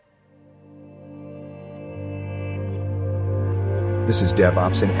This is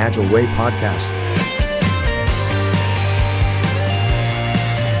DevOps in Agile Way podcast.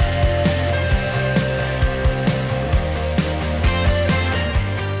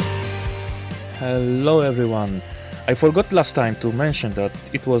 Hello everyone. I forgot last time to mention that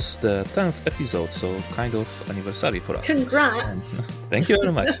it was the 10th episode, so kind of anniversary for us. Congrats! Thank you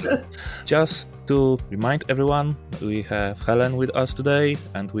very much. Just to remind everyone, we have Helen with us today,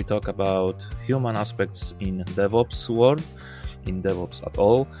 and we talk about human aspects in DevOps world, in DevOps at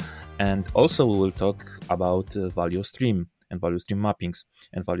all, and also we will talk about value stream and value stream mappings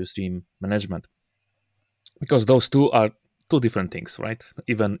and value stream management, because those two are two different things, right?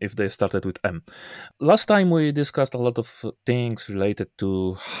 Even if they started with M. Last time we discussed a lot of things related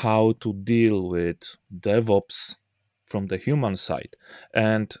to how to deal with DevOps from the human side.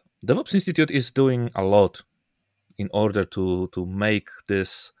 And DevOps Institute is doing a lot in order to make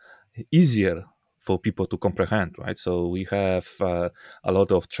this easier for people to comprehend, right? So we have a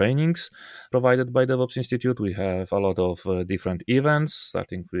lot of trainings provided by DevOps Institute. We have a lot of different events,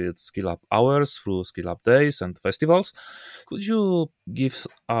 starting with Skill Up Hours through Skill Up Days and festivals. Could you give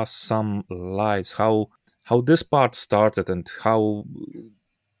us some lights how this part started and how,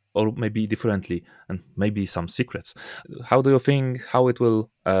 or maybe differently, and maybe some secrets? How do you think how it will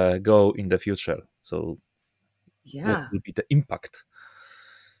go in the future? So what will be the impact?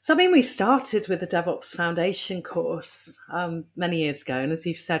 So, we started with the DevOps Foundation course many years ago. And as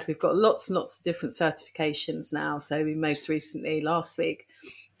you've said, we've got lots and lots of different certifications now. So we most recently, last week,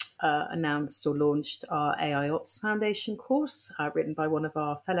 announced or launched our AI Ops Foundation course, written by one of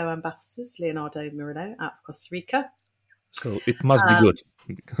our fellow ambassadors, Leonardo Murillo, out of Costa Rica. So it must be good.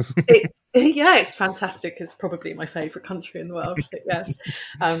 It's fantastic. It's probably my favourite country in the world. But yes.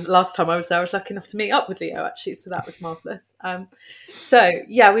 Last time I was there, I was lucky enough to meet up with Leo, actually. So that was marvellous.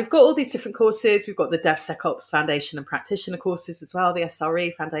 We've got all these different courses. We've got the DevSecOps Foundation and Practitioner courses as well, the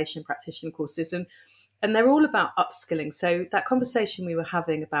SRE Foundation Practitioner courses. And they're all about upskilling. So that conversation we were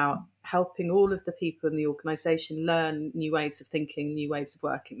having about helping all of the people in the organisation learn new ways of thinking, new ways of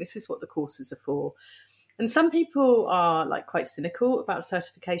working. This is what the courses are for. And some people are quite cynical about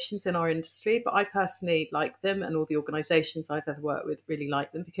certifications in our industry, but I personally like them, and all the organisations I've ever worked with really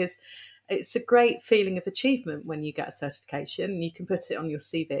like them, because it's a great feeling of achievement when you get a certification and you can put it on your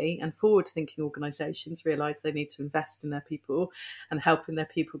CV, and forward-thinking organisations realise they need to invest in their people, and helping their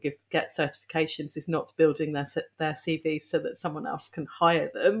people get certifications is not building their CV so that someone else can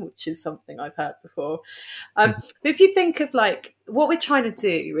hire them, which is something I've heard before. But if you think of what we're trying to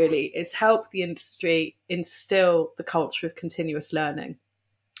do really is help the industry instill the culture of continuous learning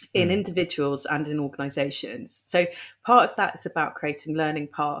in individuals and in organisations. So part of that is about creating learning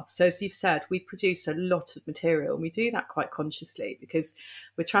paths. So as you've said, we produce a lot of material, and we do that quite consciously because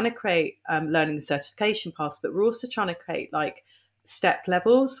we're trying to create learning and certification paths, but we're also trying to create step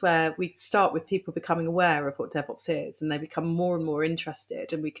levels where we start with people becoming aware of what DevOps is, and they become more and more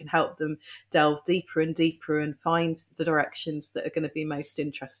interested, and we can help them delve deeper and deeper and find the directions that are going to be most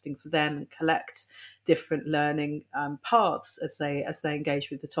interesting for them, and collect different learning paths as they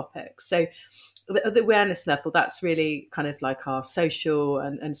engage with the topic. So the awareness level, that's really kind of our social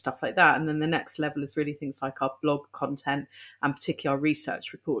and stuff like that. And then the next level is really things like our blog content, and particularly our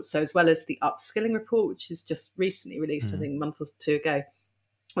research reports. So as well as the upskilling report, which is just recently released, I think a month or two ago,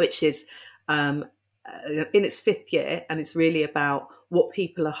 which is in its fifth year, and it's really about what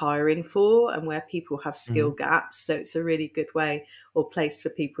people are hiring for and where people have skill gaps. So it's a really good way or place for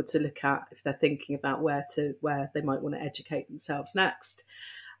people to look at if they're thinking about where they might want to educate themselves next.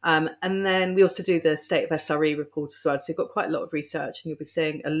 And then we also do the State of SRE report as well. So we've got quite a lot of research, and you'll be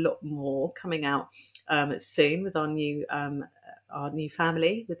seeing a lot more coming out soon with our new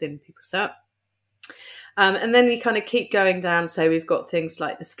family within PeopleCert. And then we kind of keep going down. So we've got things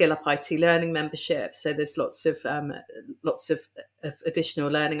like the Skill Up IT Learning membership. So there's lots of additional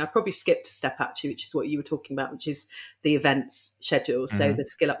learning. I probably skipped a step actually, which is what you were talking about, which is the events schedule. So the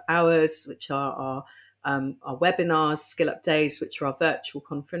Skill Up Hours, which are our webinars, Skill Up Days, which are our virtual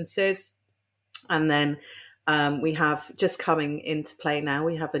conferences. And then we have just coming into play now,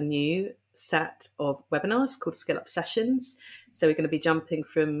 we have a new set of webinars called Skill Up Sessions. So we're going to be jumping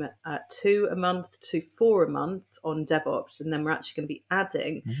from 2 a month to 4 a month on DevOps, and then we're actually going to be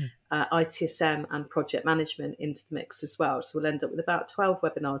adding ITSM and project management into the mix as well. So we'll end up with about 12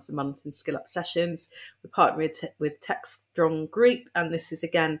 webinars a month in Skill Up Sessions. We're partnering with Tech Strong Group, and this is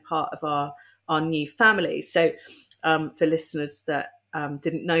again part of our new family. So for listeners that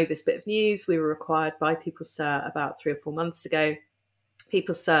didn't know this bit of news, we were acquired by PeopleCert about 3 or 4 months ago.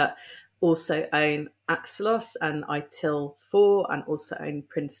 PeopleCert also own Axelos and ITIL 4, and also own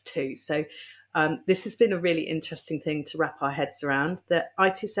Prince 2. So This has been a really interesting thing to wrap our heads around. The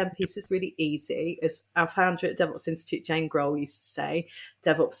ITSM piece is really easy. As our founder at DevOps Institute, Jane Grohl, used to say,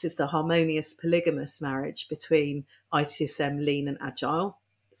 DevOps is the harmonious polygamous marriage between ITSM, lean and agile.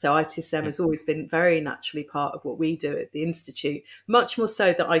 So ITSM has always been very naturally part of what we do at the Institute, much more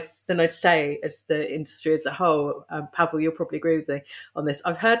so than I'd say as the industry as a whole. Pawel, you'll probably agree with me on this.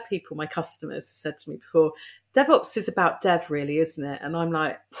 I've heard people, my customers, have said to me before, DevOps is about dev, really, isn't it? And I'm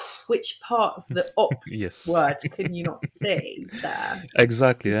like, which part of the ops Yes. word can you not see there?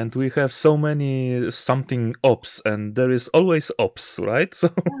 Exactly, and we have so many something ops, and there is always ops, right? So,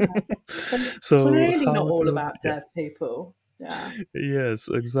 It's so clearly how not all to about dev people. Yeah. yes,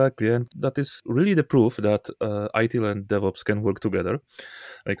 exactly, and that is really the proof that ITIL and DevOps can work together,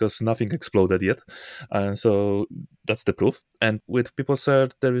 because nothing exploded yet, and so that's the proof. And with people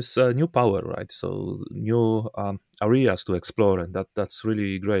said there is a new power, right? So new areas to explore, and that's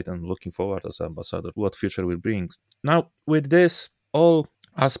really great. And looking forward as ambassador what future will bring. Now with this all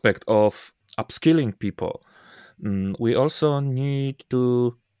aspect of upskilling people, we also need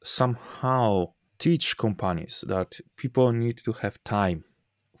to somehow teach companies that people need to have time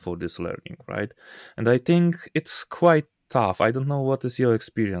for this learning, right? And I think it's quite tough. I don't know what is your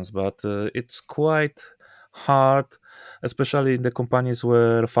experience, but it's quite hard, especially in the companies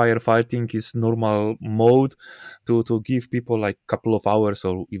where firefighting is normal mode, to give people like a couple of hours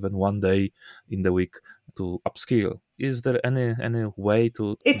or even one day in the week to upskill. Is there any way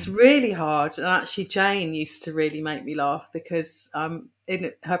to? It's really hard. And actually, Jane used to really make me laugh because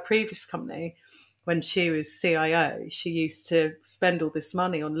in her previous company, when she was CIO, she used to spend all this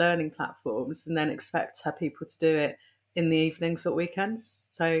money on learning platforms and then expect her people to do it in the evenings or weekends.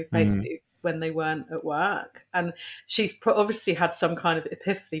 So basically, when they weren't at work. And she obviously had some kind of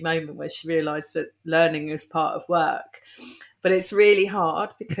epiphany moment where she realised that learning is part of work. But it's really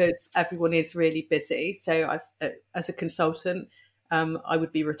hard because everyone is really busy. So as a consultant, I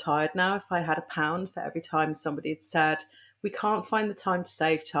would be retired now if I had £1 for every time somebody had said, we can't find the time to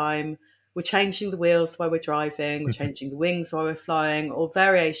save time. We're changing the wheels while we're driving. We're changing the wings while we're flying, or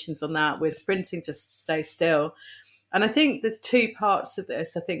variations on that. We're sprinting just to stay still. And I think there's two parts of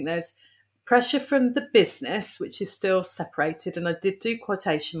this. I think there's pressure from the business, which is still separated. And I did do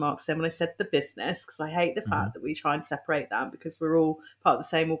quotation marks then when I said the business, because I hate the fact that we try and separate that because we're all part of the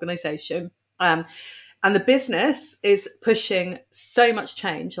same organisation. And the business is pushing so much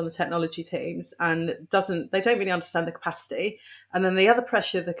change on the technology teams and they don't really understand the capacity. And then the other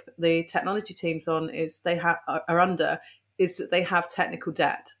pressure the technology teams are under is that they have technical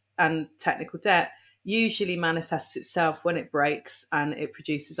debt, and technical debt usually manifests itself when it breaks and it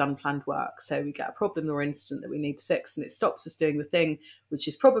produces unplanned work. So we get a problem or incident that we need to fix, and it stops us doing the thing, which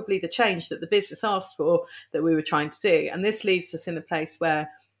is probably the change that the business asked for that we were trying to do. And this leaves us in a place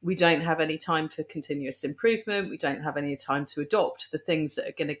where we don't have any time for continuous improvement. We don't have any time to adopt the things that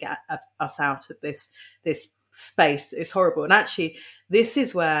are going to get us out of this space. It's horrible. And actually, this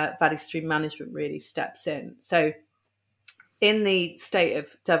is where value stream management really steps in. So in the State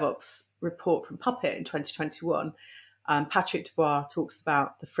of DevOps report from Puppet in 2021, Patrick Dubois talks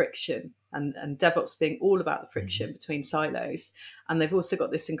about the friction and DevOps being all about the friction between silos. And they've also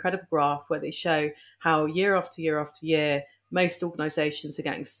got this incredible graph where they show how year after year after year, most organizations are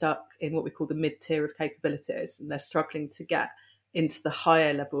getting stuck in what we call the mid-tier of capabilities, and they're struggling to get into the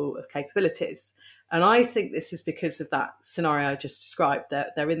higher level of capabilities. And I think this is because of that scenario I just described, that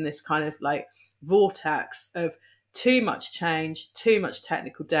they're in this kind of like vortex of too much change, too much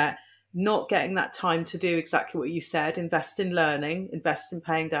technical debt, not getting that time to do exactly what you said, invest in learning, invest in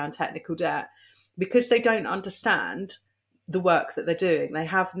paying down technical debt, because they don't understand the work that they're doing. They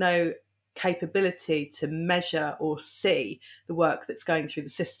have no capability to measure or see the work that's going through the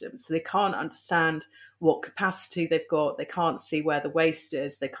system. So they can't understand what capacity they've got. They can't see where the waste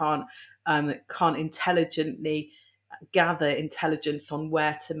is. They can't intelligently gather intelligence on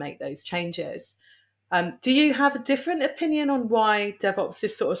where to make those changes. Do you have a different opinion on why DevOps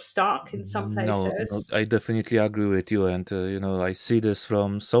is sort of stuck in some places? No, I definitely agree with you, and I see this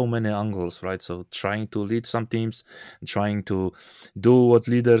from so many angles, right? So trying to lead some teams, trying to do what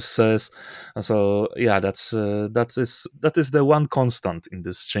leader says. So yeah, that is the one constant in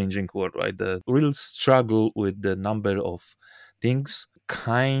this changing world, right? The real struggle with the number of things,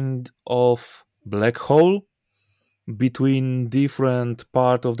 kind of black hole between different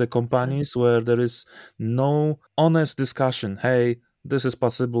part of the companies where there is no honest discussion. Hey, this is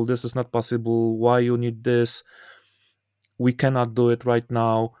possible, this is not possible, why you need this, we cannot do it right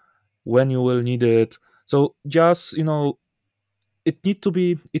now, when you will need it. So just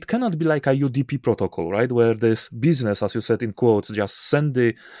it cannot be like a UDP protocol, right? Where this business, as you said in quotes, just send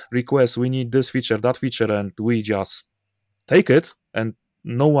the request, we need this feature, that feature, and we just take it, and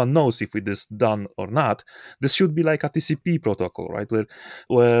no one knows if it is done or not. This should be like a TCP protocol, right?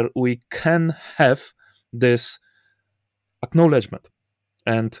 Where we can have this acknowledgement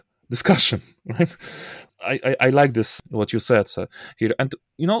and discussion, right? I like this, what you said here. And,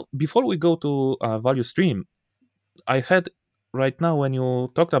 before we go to value stream, I had right now, when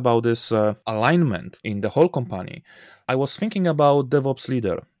you talked about this alignment in the whole company, I was thinking about DevOps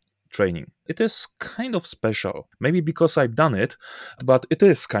leader training. It is kind of special, maybe because I've done it, but it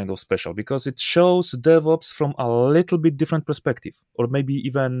is kind of special because it shows DevOps from a little bit different perspective, or maybe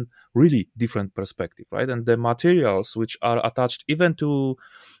even really different perspective, right? And the materials which are attached even to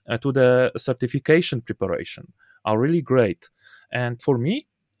the certification preparation are really great. And for me,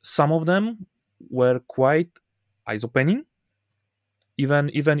 some of them were quite eyes-opening. Even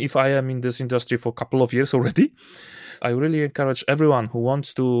if I am in this industry for a couple of years already, I really encourage everyone who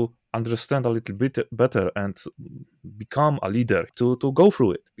wants to understand a little bit better and become a leader to go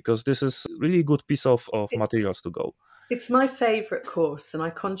through it, because this is really good piece of materials to go. It's my favourite course, and I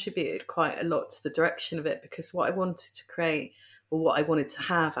contributed quite a lot to the direction of it, because what I wanted to create, or what I wanted to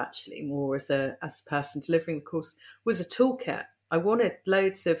have actually more as a person delivering the course, was a toolkit. I wanted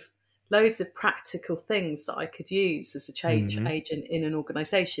loads of practical things that I could use as a change agent in an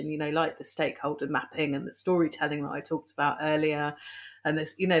organisation, like the stakeholder mapping and the storytelling that I talked about earlier. And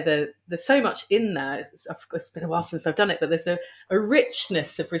there's, there's so much in there. It's been a while since I've done it, but there's a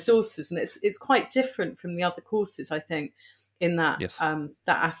richness of resources, and it's quite different from the other courses, I think, in that Yes. that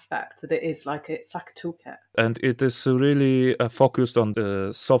aspect, that it's like a toolkit. And it is really focused on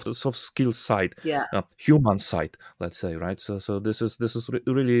the soft skill side, Yeah. human side, let's say, right? So this is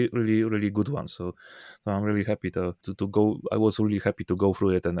really really good one. So I'm really happy to go. I was really happy to go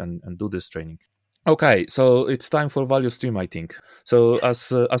through it and do this training. Okay, so it's time for value stream, I think. So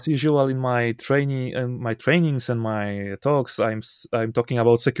as usual in my trainings and my talks, I'm talking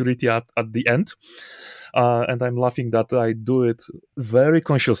about security at the end, and I'm laughing that I do it very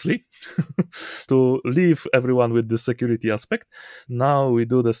consciously to leave everyone with the security aspect. Now we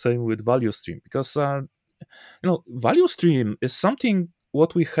do the same with value stream, because value stream is something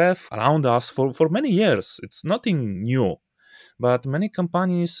what we have around us for many years. It's nothing new. But many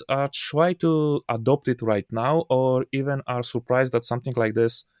companies try to adopt it right now, or even are surprised that something like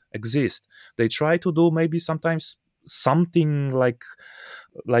this exists. They try to do maybe sometimes something like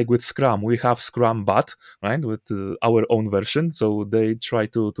with Scrum. We have Scrum But, right, with our own version. So they try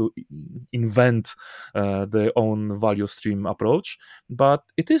to invent their own value stream approach. But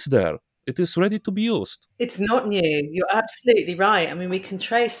it is there. It is ready to be used. It's not new. You're absolutely right. I mean, we can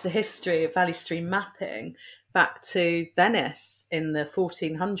trace the history of value stream mapping back to Venice in the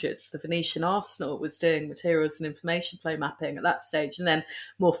 1400s. The Venetian arsenal was doing materials and information flow mapping at that stage. And then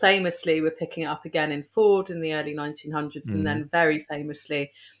more famously, we're picking it up again in Ford in the early 1900s. And then very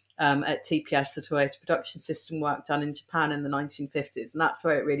famously at TPS, the Toyota Production System work done in Japan in the 1950s. And that's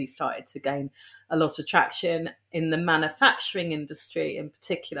where it really started to gain a lot of traction in the manufacturing industry in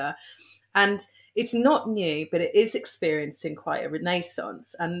particular. And it's not new, but it is experiencing quite a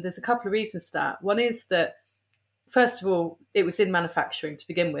renaissance. And there's a couple of reasons for that. One is that, first of all, it was in manufacturing to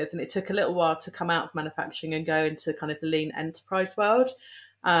begin with, and it took a little while to come out of manufacturing and go into kind of the lean enterprise world.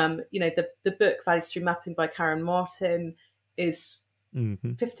 The book Value Stream Mapping by Karen Martin is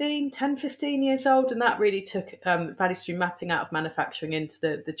 15 years old, and that really took value stream mapping out of manufacturing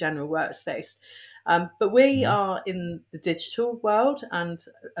into the general workspace. But we are in the digital world, and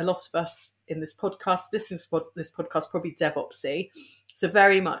a lot of us in this podcast, this podcast probably DevOpsy, so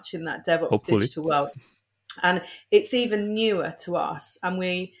very much in that DevOps Hopefully. digital world. And it's even newer to us. And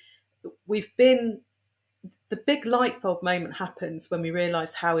we've been, the big light bulb moment happens when we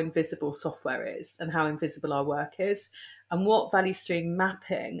realise how invisible software is and how invisible our work is. And what value stream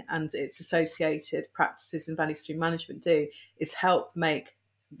mapping and its associated practices in value stream management do is help make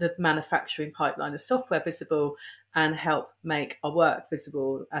the manufacturing pipeline of software visible and help make our work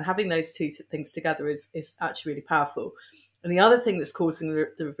visible. And having those two things together is actually really powerful. And the other thing that's causing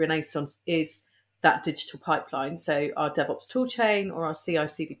the renaissance is that digital pipeline. So our DevOps toolchain or our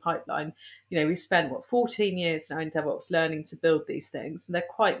CI/CD pipeline, we've spent 14 years now in DevOps learning to build these things, and they're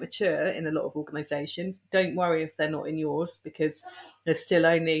quite mature in a lot of organizations. Don't worry if they're not in yours, because there's still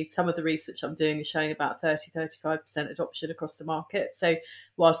only, some of the research I'm doing is showing about 30-35% adoption across the market. So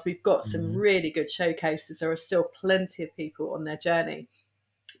whilst we've got some really good showcases, there are still plenty of people on their journey.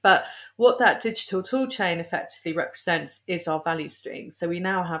 But what that digital tool chain effectively represents is our value stream. So we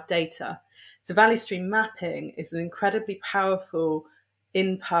now have data. So value stream mapping is an incredibly powerful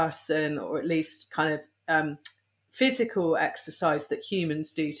in-person, or at least kind of physical exercise that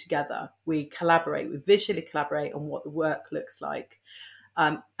humans do together. We collaborate, we visually collaborate on what the work looks like.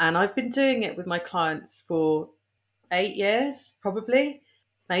 And I've been doing it with my clients for 8 years, probably,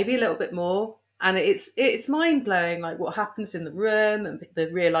 maybe a little bit more. And it's mind blowing, like what happens in the room and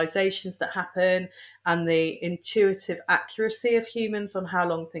the realizations that happen and the intuitive accuracy of humans on how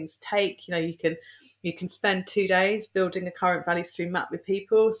long things take. You can spend 2 days building a current value stream map with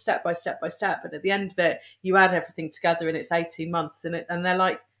people, step by step by step, and at the end of it, you add everything together, and it's 18 months, and they're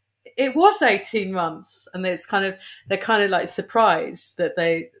like, it was 18 months, and they're kind of like surprised that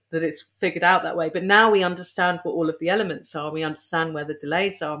it's figured out that way. But now we understand what all of the elements are, we understand where the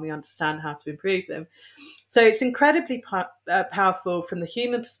delays are, and we understand how to improve them. So it's incredibly powerful from the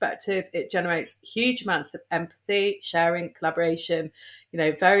human perspective. It generates huge amounts of empathy, sharing, collaboration,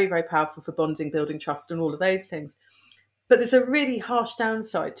 very, very powerful for bonding, building trust, and all of those things. But there's a really harsh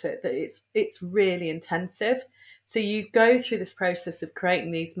downside to it, that it's really intensive. So you go through this process of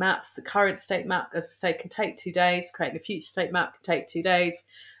creating these maps. The current state map, as I say, can take 2 days. Creating a future state map can take 2 days,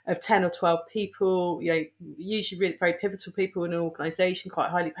 of 10 or 12 people, usually really very pivotal people in an organization, quite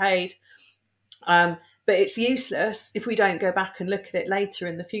highly paid. But it's useless if we don't go back and look at it later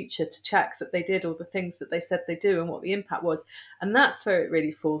in the future to check that they did all the things that they said they do and what the impact was. And that's where it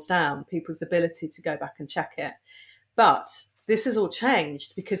really falls down, people's ability to go back and check it. But this has all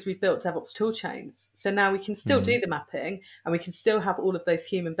changed because we've built DevOps tool chains. So now we can still do the mapping and we can still have all of those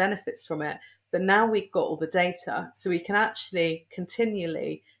human benefits from it. But now we've got all the data, so we can actually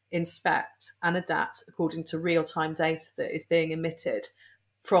continually inspect and adapt according to real-time data that is being emitted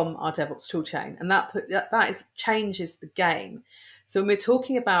from our DevOps toolchain. And that changes the game. So when we're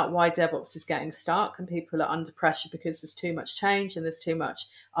talking about why DevOps is getting stuck and people are under pressure because there's too much change and there's too much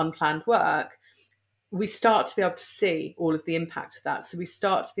unplanned work, we start to be able to see all of the impact of that. So we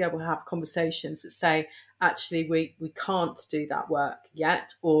start to be able to have conversations that say, actually, we can't do that work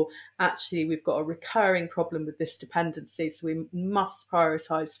yet, or actually, we've got a recurring problem with this dependency, so we must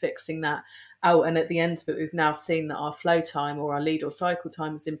prioritize fixing that. Oh, and at the end of it, we've now seen that our flow time or our lead or cycle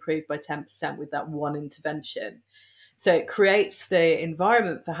time has improved by 10% with that one intervention. So it creates the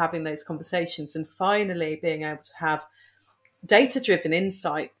environment for having those conversations and finally being able to have data-driven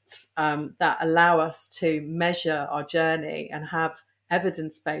insights that allow us to measure our journey and have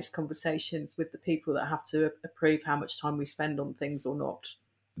evidence-based conversations with the people that have to approve how much time we spend on things or not.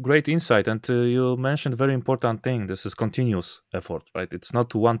 Great insight. And you mentioned very important thing. This is continuous effort, right? It's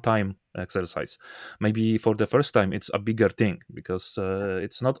not one-time exercise. Maybe for the first time, it's a bigger thing because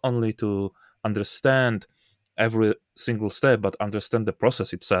it's not only to understand every single step, but understand the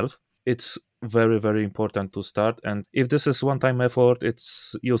process itself. It's very, very important to start. And if this is one-time effort,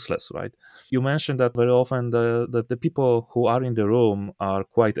 it's useless, right? You mentioned that very often the people who are in the room are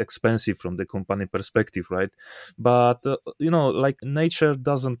quite expensive from the company perspective, right? But, like nature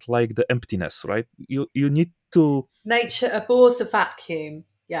doesn't like the emptiness, right? You need to... Nature abhors a vacuum.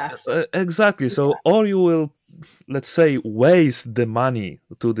 Yes. Exactly. So, or you will, let's say, waste the money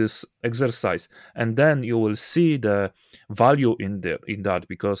to this exercise, and then you will see the value in that,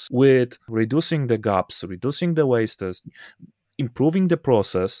 because with reducing the gaps, reducing the wastes, improving the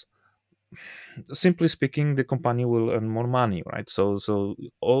process, simply speaking, the company will earn more money, right? So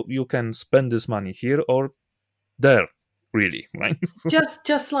you can spend this money here or there. Really, right?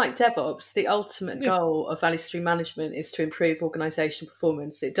 just like DevOps, the ultimate goal of value stream management is to improve organization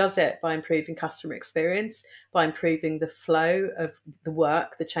performance. It does it by improving customer experience, by improving the flow of the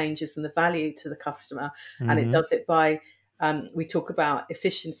work, the changes and the value to the customer. And it does it by, we talk about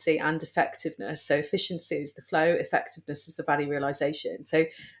efficiency and effectiveness. So efficiency is the flow, effectiveness is the value realization. So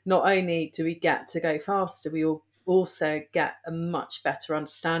not only do we get to go faster, we also get a much better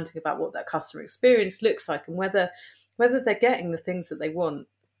understanding about what that customer experience looks like and whether they're getting the things that they want.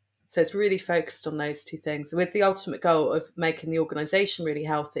 So it's really focused on those two things, with the ultimate goal of making the organization really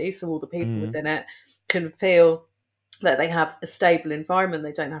healthy, so all the people within it can feel that they have a stable environment.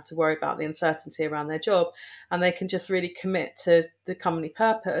 They don't have to worry about the uncertainty around their job, and they can just really commit to the company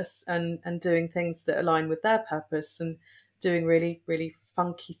purpose and doing things that align with their purpose and doing really, really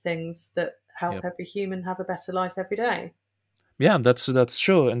funky things that help every human have a better life every day. Yeah, that's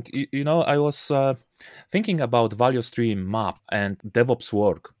true. And I was thinking about value stream map and DevOps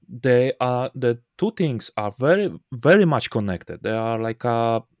work. The two things are very, very much connected. They are like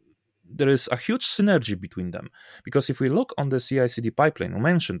there is a huge synergy between them, because if we look on the CI/CD pipeline, I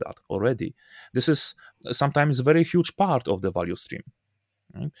mentioned that already. This is sometimes a very huge part of the value stream.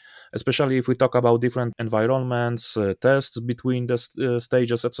 right? Especially if we talk about different environments, tests between the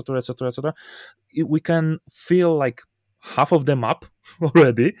stages, etc., etc., etc. We can feel like half of them up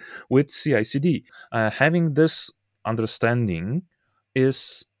already with CI/CD. Having this understanding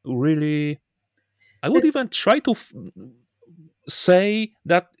is really, I would even try to say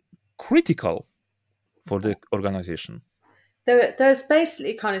that critical for the organization. There's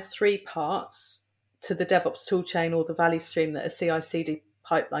basically kind of three parts to the DevOps toolchain or the value stream that a CI/CD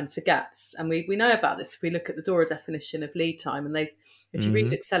pipeline forgets, and we know about this if we look at the DORA definition of lead time. And if you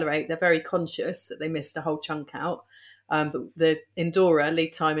read Accelerate, they're very conscious that they missed a whole chunk out. But in DORA,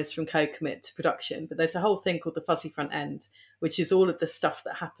 lead time is from code commit to production. But there's a whole thing called the fuzzy front end, which is all of the stuff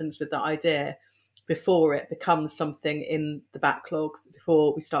that happens with that idea before it becomes something in the backlog,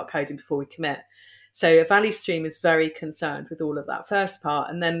 before we start coding, before we commit. So a value stream is very concerned with all of that first part.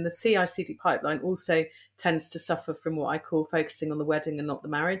 And then the CI/CD pipeline also tends to suffer from what I call focusing on the wedding and not the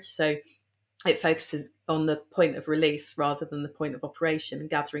marriage. So it focuses on the point of release rather than the point of operation and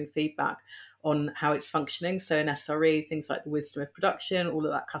gathering feedback on how it's functioning. So in SRE, things like the wisdom of production, all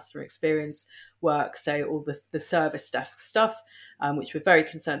of that customer experience work, so all the service desk stuff, which we're very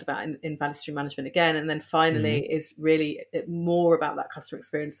concerned about in value stream management again. And then finally is really more about that customer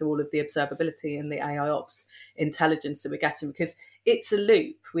experience, so all of the observability and the AI ops intelligence that we're getting, because it's a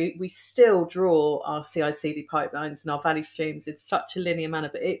loop. We still draw our CI/CD pipelines and our value streams in such a linear manner,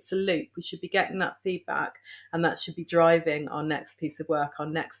 but it's a loop. We should be getting that feedback, and that should be driving our next piece of work, our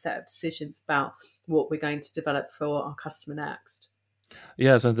next set of decisions about what we're going to develop for our customer next.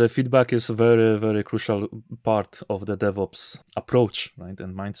 Yes, and the feedback is a very, very crucial part of the DevOps approach, right,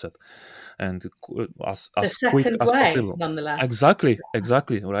 and mindset, and as quick as possible. Nonetheless.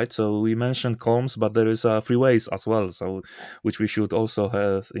 Exactly, right. So we mentioned comms, but there is free ways as well, so which we should also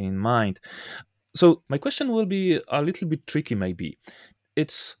have in mind. So my question will be a little bit tricky, maybe.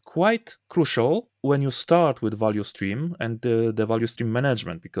 It's quite crucial when you start with value stream and the value stream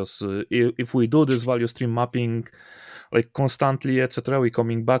management, because if we do this value stream mapping like constantly, etc., we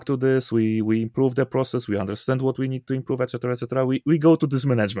coming back to this, we improve the process, we understand what we need to improve, etc., etc., we go to this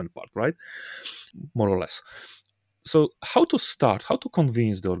management part, right, more or less. So how to start, how to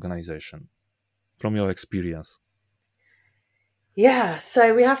convince the organization from your experience? Yeah,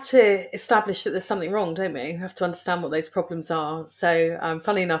 so we have to establish that there's something wrong, don't we? We have to understand what those problems are. So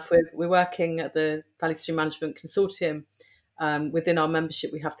funnily enough, we're working at the Value Stream Management Consortium. Within our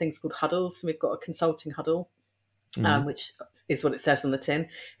membership, we have things called huddles. We've got a consulting huddle, which is what it says on the tin.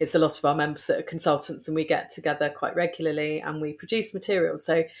 It's a lot of our members that are consultants, and we get together quite regularly and we produce materials.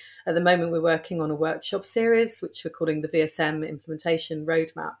 So at the moment, we're working on a workshop series, which we're calling the VSM Implementation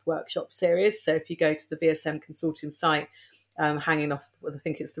Roadmap Workshop Series. So if you go to the VSM Consortium site, hanging off, I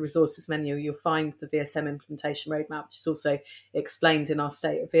think it's the resources menu, you'll find the VSM implementation roadmap, which is also explained in our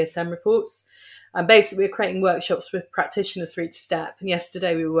state of VSM reports. And basically, we're creating workshops with practitioners for each step. And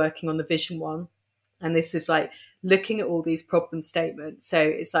yesterday we were working on the vision one. And this is like looking at all these problem statements. So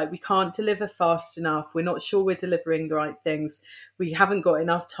it's like we can't deliver fast enough. We're not sure we're delivering the right things. We haven't got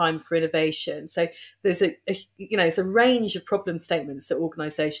enough time for innovation. So there's it's a range of problem statements that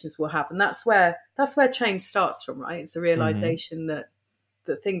organisations will have, and that's where change starts from, right? It's a realisation that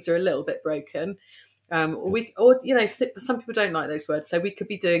things are a little bit broken, or some people don't like those words. So we could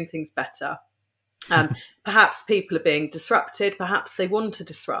be doing things better. Perhaps people are being disrupted, perhaps they want to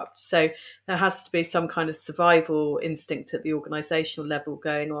disrupt. So there has to be some kind of survival instinct at the organisational level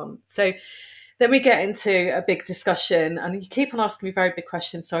going on. So then we get into a big discussion, and you keep on asking me very big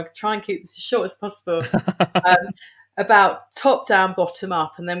questions, so I'll try and keep this as short as possible, about top down, bottom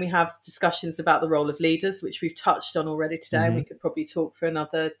up. And then we have discussions about the role of leaders, which we've touched on already today. And we could probably talk for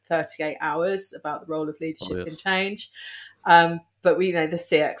another 38 hours about the role of leadership in change. But we know the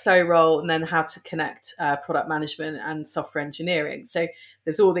CXO role, and then how to connect product management and software engineering. So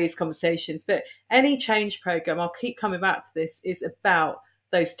there's all these conversations. But any change program, I'll keep coming back to this, is about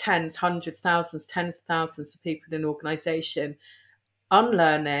those tens, hundreds, thousands, tens of thousands of people in an organization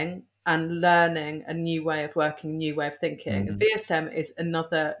unlearning and learning a new way of working, a new way of thinking. And VSM is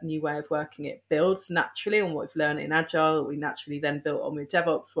another new way of working. It builds naturally on what we've learned in Agile. We naturally then built on with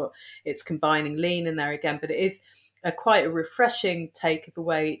DevOps. It's combining lean in there again, but it is quite a refreshing take of a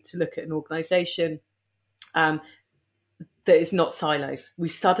way to look at an organisation that is not silos. We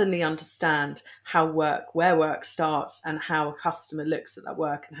suddenly understand where work starts, and how a customer looks at that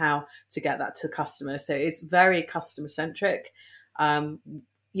work and how to get that to the customer. So it's very customer centric. And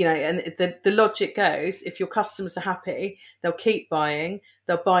the logic goes, if your customers are happy, they'll keep buying,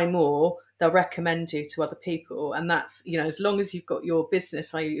 they'll buy more, they'll recommend you to other people. And that's, as long as you've got your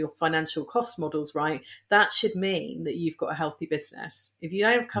business, your financial cost models right, that should mean that you've got a healthy business. If you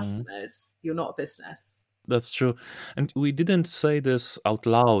don't have customers, you're not a business. That's true. And we didn't say this out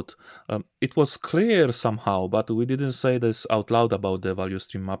loud. It was clear somehow, but we didn't say this out loud about the value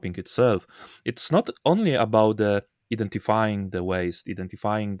stream mapping itself. It's not only about identifying the waste,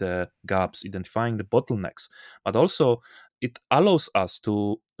 identifying the gaps, identifying the bottlenecks, but also it allows us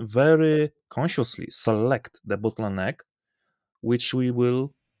to very consciously select the bottleneck which we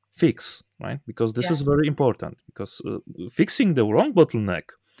will fix, right? Because this is very important, because fixing the wrong bottleneck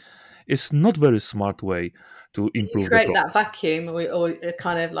is not very smart way to improve you create the that vacuum or a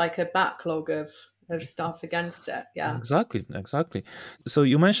kind of like a backlog of stuff against it. Yeah, exactly. So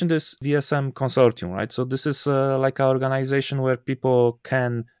you mentioned this VSM consortium, right? So this is like an organization where people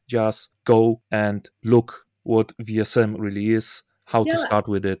can just go and look what VSM really is, how to start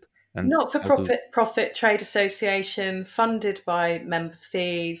with it. Not-for-profit trade association funded by member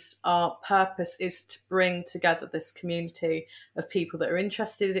fees. Our purpose is to bring together this community of people that are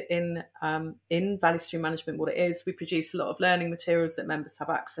interested in value stream management, what it is. We produce a lot of learning materials that members have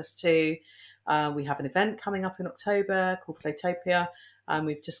access to. We have an event coming up in October called Flowtopia.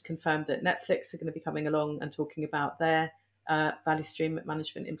 We've just confirmed that Netflix are going to be coming along and talking about their value stream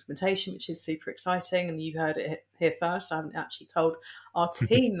management implementation, which is super exciting. And you heard it here first. I haven't actually told our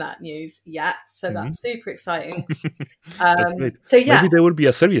team that news yet, so that's super exciting. So maybe there will be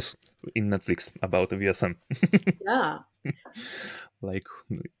a series in Netflix about the VSM. Yeah.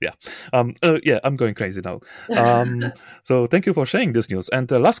 I'm going crazy now. So thank you for sharing this news. And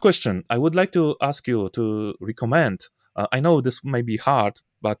the last question, I would like to ask you to recommend. I know this may be hard,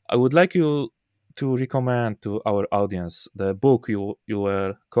 but I would like you to recommend to our audience the book you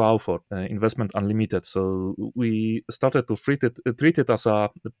were co-authored, Investment Unlimited. So we started to treat it as a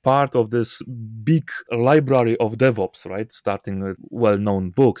part of this big library of DevOps, right? Starting with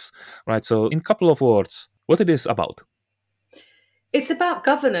well-known books, right? So in a couple of words, what it is about? It's about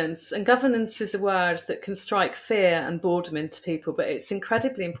governance, and governance is a word that can strike fear and boredom into people, but it's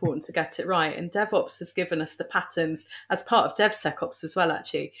incredibly important to get it right. And DevOps has given us the patterns as part of DevSecOps as well,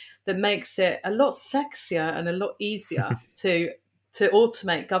 actually, that makes it a lot sexier and a lot easier to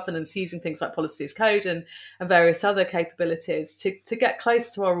automate governance using things like policy as code and various other capabilities to get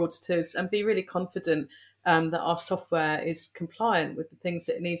close to our auditors and be really confident that our software is compliant with the things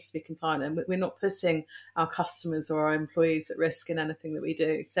that it needs to be compliant, and we're not putting our customers or our employees at risk in anything that we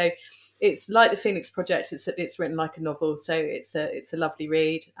do. So it's like the Phoenix Project. It's written like a novel, so it's a lovely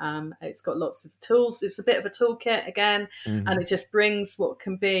read. It's got lots of tools. It's a bit of a toolkit again, and it just brings what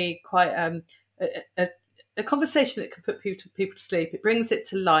can be quite a conversation that can put people to sleep. It brings it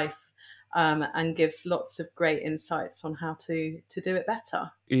to life. And gives lots of great insights on how to do it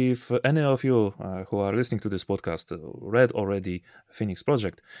better. If any of you who are listening to this podcast read already Phoenix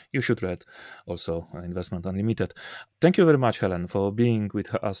Project, you should read also Investment Unlimited. Thank you very much, Helen, for being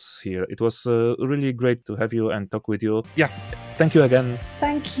with us here. It was really great to have you and talk with you. Yeah, thank you again.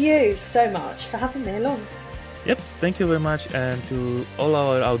 Thank you so much for having me along. Yep, thank you very much. And to all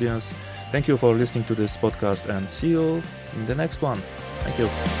our audience, thank you for listening to this podcast, and see you in the next one. Thank you.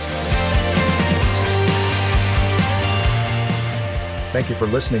 Thank you for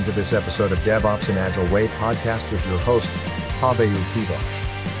listening to this episode of DevOps in Agile Way podcast with your host,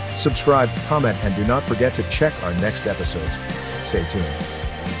 Pawel. Subscribe, comment, and do not forget to check our next episodes. Stay tuned.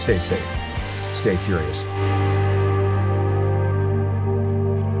 Stay safe. Stay curious.